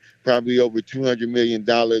made probably over $200 million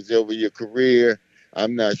over your career,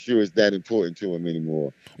 I'm not sure it's that important to him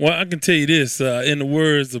anymore. Well, I can tell you this, in the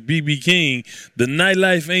words of B.B. King, the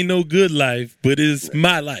nightlife ain't no good life, but it's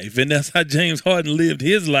my life. And that's how James Harden lived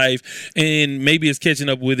his life. And maybe it's catching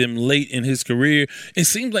up with him late in his career. It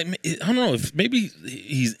seems like, I don't know, if maybe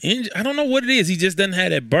he's injured. I don't know what it is. He just doesn't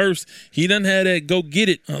have that burst. He doesn't have that go get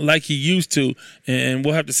it like he used to. And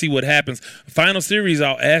we'll have to see what happens. Final series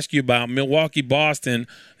I'll ask you about, Milwaukee-Boston.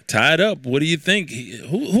 Tied up. What do you think?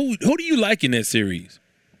 Who do you like in that series?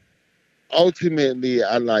 Ultimately,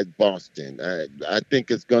 I like Boston. I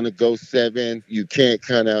think it's going to go 7. You can't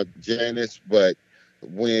count out Giannis, but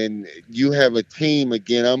when you have a team,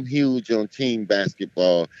 again, I'm huge on team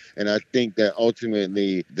basketball, and I think that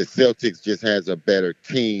ultimately the Celtics just has a better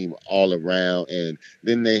team all around, and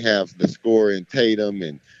then they have the scorer in Tatum,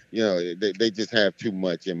 and they just have too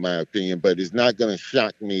much, in my opinion. But it's not going to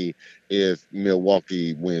shock me if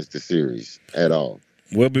Milwaukee wins the series at all.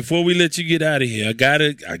 Well, before we let you get out of here, I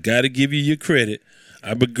gotta give you your credit.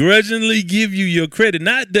 I begrudgingly give you your credit.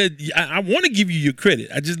 Not that I want to give you your credit.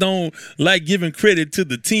 I just don't like giving credit to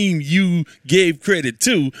the team you gave credit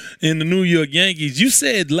to in the New York Yankees. You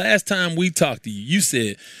said last time we talked to you, you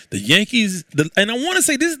said the Yankees, and I want to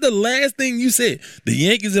say this is the last thing you said. The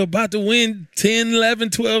Yankees are about to win 10, 11,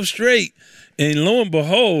 12 straight. And lo and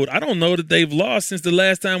behold, I don't know that they've lost since the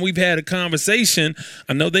last time we've had a conversation.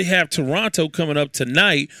 I know they have Toronto coming up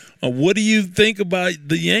tonight. What do you think about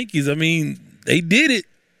the Yankees? I mean, they did it.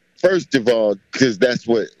 First of all, because that's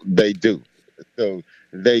what they do. So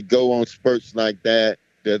they go on spurts like that.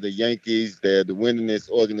 They're the Yankees. They're the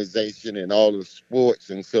winningest organization in all of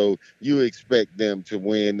sports. And so you expect them to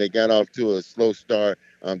win. They got off to a slow start.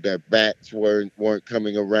 Their bats weren't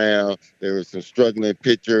coming around. There were some struggling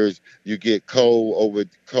pitchers. You get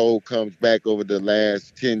Cole comes back over the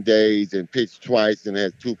last 10 days and pitched twice and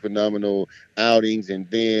has 2 phenomenal outings. And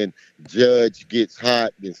then Judge gets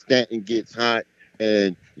hot and Stanton gets hot.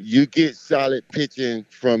 And you get solid pitching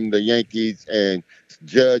from the Yankees, and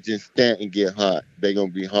Judge and Stanton get hot. They're going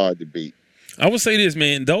to be hard to beat. I would say this,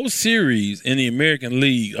 man. Those series in the American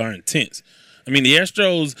League are intense. I mean, the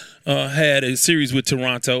Astros had a series with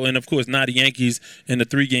Toronto, and, of course, not the Yankees in the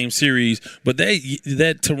 3-game series. But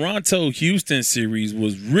that Toronto-Houston series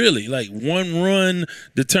was really like one run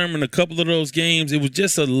determined a couple of those games. It was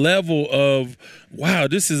just a level of, wow,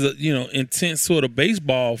 this is a intense sort of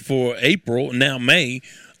baseball for April, now May.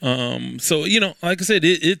 So, like I said,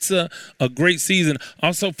 it's a great season.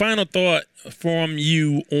 Also, final thought from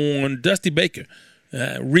you on Dusty Baker.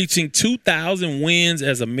 Reaching 2,000 wins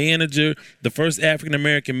as a manager, the first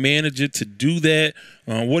African-American manager to do that.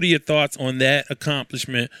 What are your thoughts on that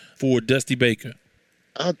accomplishment for Dusty Baker?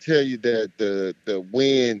 I'll tell you that the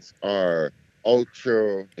wins are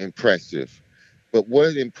ultra impressive. But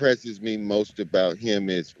what impresses me most about him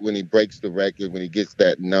is when he breaks the record, when he gets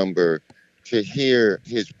that number, to hear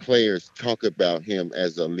his players talk about him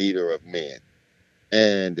as a leader of men.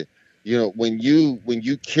 And, you know, when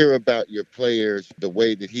you care about your players the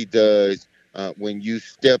way that he does, when you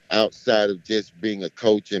step outside of just being a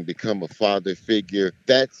coach and become a father figure,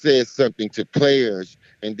 that says something to players,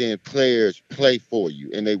 and then players play for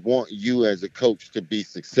you, and they want you as a coach to be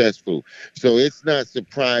successful. So it's not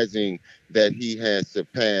surprising that he has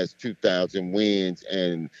surpassed 2,000 wins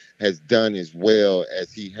and has done as well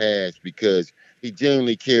as he has, because he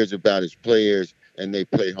genuinely cares about his players, and they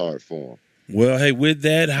play hard for him. Well, hey, with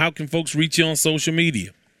that, how can folks reach you on social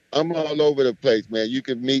media? I'm all over the place, man. You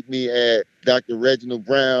can meet me at Dr. Reginald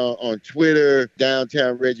Brown on Twitter,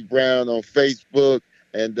 Downtown Reggie Brown on Facebook,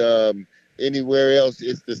 and anywhere else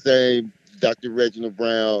it's the same, Dr. Reginald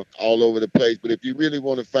Brown, all over the place. But if you really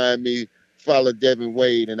want to find me, follow Devin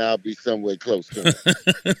Wade, and I'll be somewhere close to him.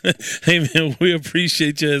 Hey, man, we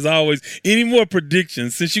appreciate you as always. Any more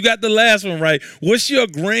predictions? Since you got the last one right, what's your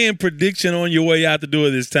grand prediction on your way out the door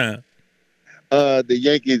this time? The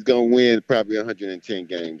Yankees going to win probably 110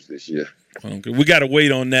 games this year. Okay. We got to wait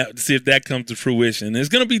on that to see if that comes to fruition. It's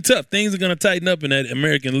going to be tough. Things are going to tighten up in that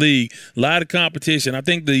American League. A lot of competition. I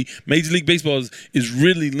think the Major League Baseball is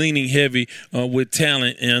really leaning heavy with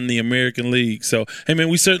talent in the American League. So, hey, man,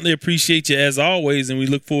 we certainly appreciate you as always, and we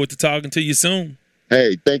look forward to talking to you soon.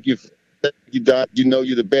 Hey, thank you. Thank you, Doc. You know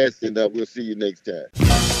you're the best, and we'll see you next time.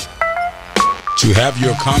 To have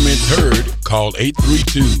your comment heard, call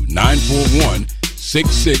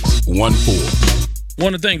 832-941-6614.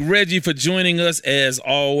 Want to thank Reggie for joining us as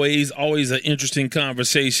always. Always an interesting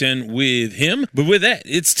conversation with him. But with that,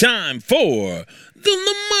 it's time for the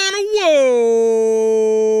Lamont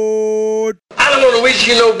Award. I don't want to wish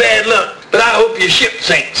you no bad luck, but I hope your ship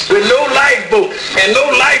sinks with no lifeboats and no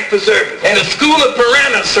life preservers and a school of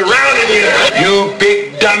piranhas surrounding you. You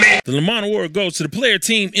big dummy. The Lamont Award goes to the player,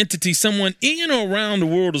 team, entity, someone in or around the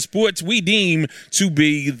world of sports we deem to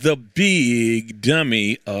be the big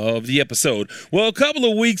dummy of the episode. Well, a couple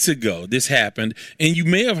of weeks ago, this happened, and you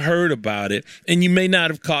may have heard about it, and you may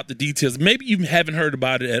not have caught the details. Maybe you haven't heard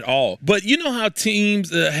about it at all. But you know how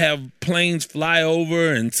teams have planes fly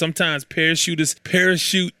over, and sometimes parachutists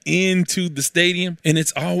parachute into the stadium, and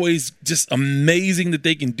it's always just amazing that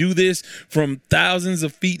they can do this from thousands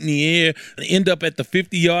of feet in the air and end up at the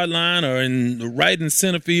 50-yard line or right in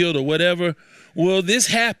center field or whatever. Well, this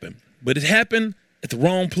happened, but it happened at the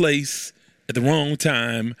wrong place at the wrong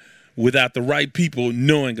time without the right people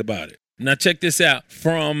knowing about it. Now check this out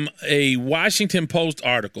from a Washington Post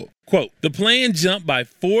article. Quote, the plane jumped by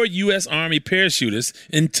 4 U.S. Army parachutists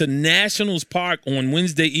into Nationals Park on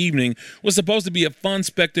Wednesday evening was supposed to be a fun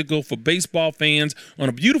spectacle for baseball fans on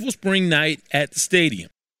a beautiful spring night at the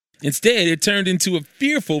stadium. Instead, it turned into a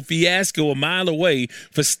fearful fiasco a mile away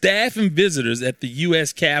for staff and visitors at the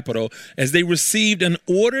U.S. Capitol as they received an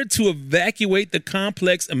order to evacuate the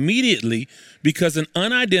complex immediately because an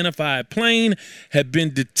unidentified plane had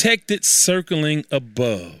been detected circling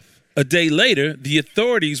above. A day later, the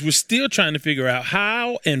authorities were still trying to figure out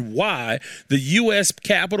how and why the U.S.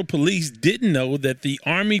 Capitol Police didn't know that the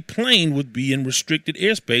Army plane would be in restricted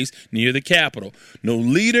airspace near the Capitol. No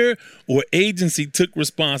leader or agency took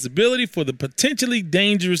responsibility for the potentially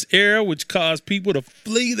dangerous error which caused people to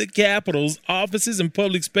flee the Capitol's offices and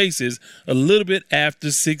public spaces a little bit after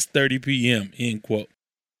 6:30 p.m., end quote.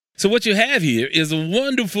 So what you have here is a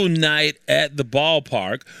wonderful night at the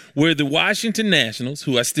ballpark where the Washington Nationals,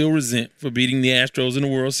 who I still resent for beating the Astros in the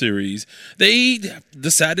World Series, they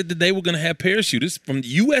decided that they were going to have parachutists from the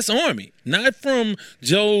U.S. Army, not from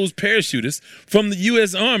Joe's parachutists, from the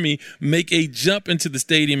U.S. Army, make a jump into the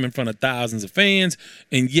stadium in front of thousands of fans,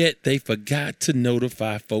 and yet they forgot to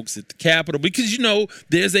notify folks at the Capitol because, you know,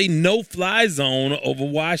 there's a no-fly zone over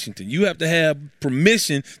Washington. You have to have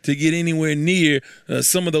permission to get anywhere near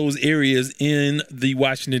some of those areas in the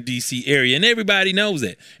Washington, D.C. area, and everybody knows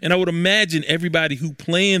that. And I would imagine everybody who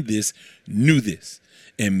planned this knew this.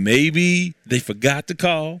 And maybe they forgot to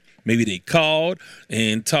call. Maybe they called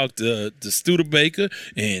and talked to Studebaker,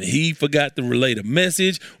 and he forgot to relay the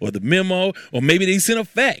message or the memo, or maybe they sent a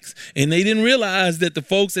fax, and they didn't realize that the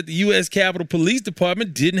folks at the U.S. Capitol Police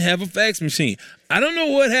Department didn't have a fax machine. I don't know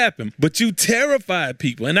what happened, but you terrified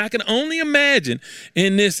people, and I can only imagine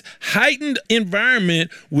in this heightened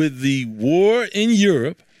environment with the war in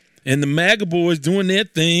Europe, and the MAGA boys doing their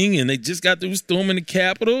thing, and they just got through storming the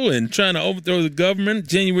Capitol and trying to overthrow the government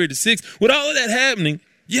January the 6th. With all of that happening,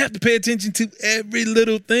 You have to pay attention to every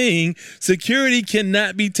little thing. Security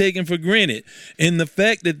cannot be taken for granted. And the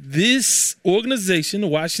fact that this organization, the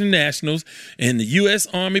Washington Nationals and the U.S.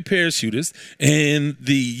 Army parachutists and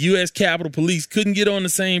the U.S. Capitol Police couldn't get on the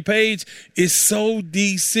same page is so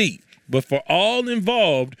DC. But for all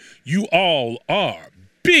involved, you all are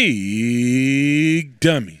big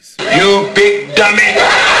dummies. You big dummy.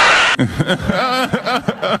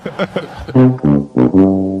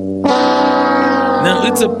 Now,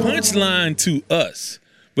 it's a punchline to us,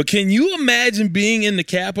 but can you imagine being in the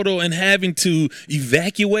Capitol and having to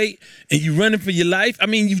evacuate and you running for your life? I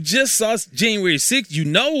mean, you just saw January 6th. You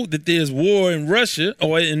know that there's war in Russia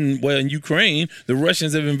or in Ukraine. The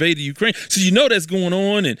Russians have invaded Ukraine. So you know that's going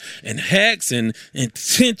on and hacks and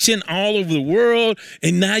tension all over the world.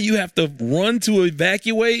 And now you have to run to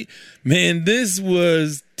evacuate. Man, this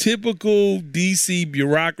was typical DC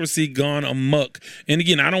bureaucracy gone amok. And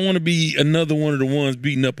again, I don't want to be another one of the ones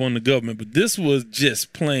beating up on the government, but this was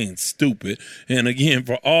just plain stupid. And again,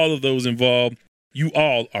 for all of those involved, you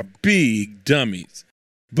all are big dummies.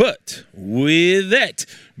 But with that,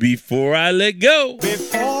 before I let go,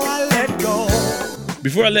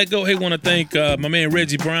 hey, want to thank my man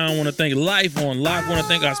Reggie Brown. Want to thank Life on Lock. Want to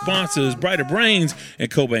thank our sponsors, Brighter Brains and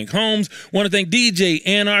CoBank Homes. Want to thank DJ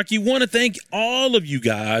Anarchy. Want to thank all of you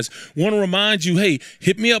guys. Want to remind you, hey,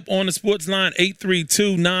 hit me up on the sports line,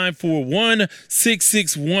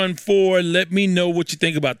 832-941-6614. Let me know what you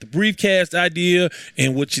think about the Briefcast idea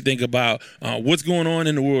and what you think about what's going on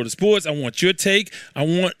in the world of sports. I want your take. I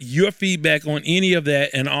want your feedback on any of that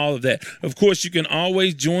and all of that. Of course, you can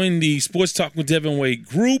always join the Sports Talk with Devin Wade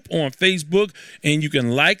group on Facebook, and you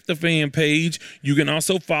can like the fan page. You can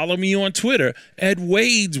also follow me on Twitter at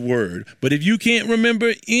Wade's Word. But if you can't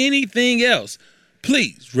remember anything else,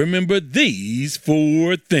 please remember these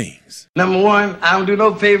 4 things. Number 1, I don't do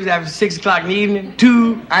no favors after 6 o'clock in the evening.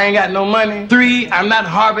 2, I ain't got no money. 3, I'm not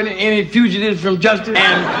harboring any fugitives from justice.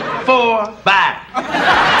 And 4, bye.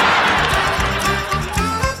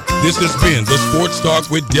 This has been the Sports Talk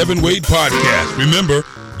with Devin Wade podcast. Remember,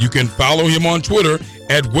 you can follow him on Twitter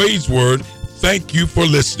at Wade's Word. Thank you for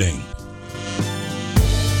listening.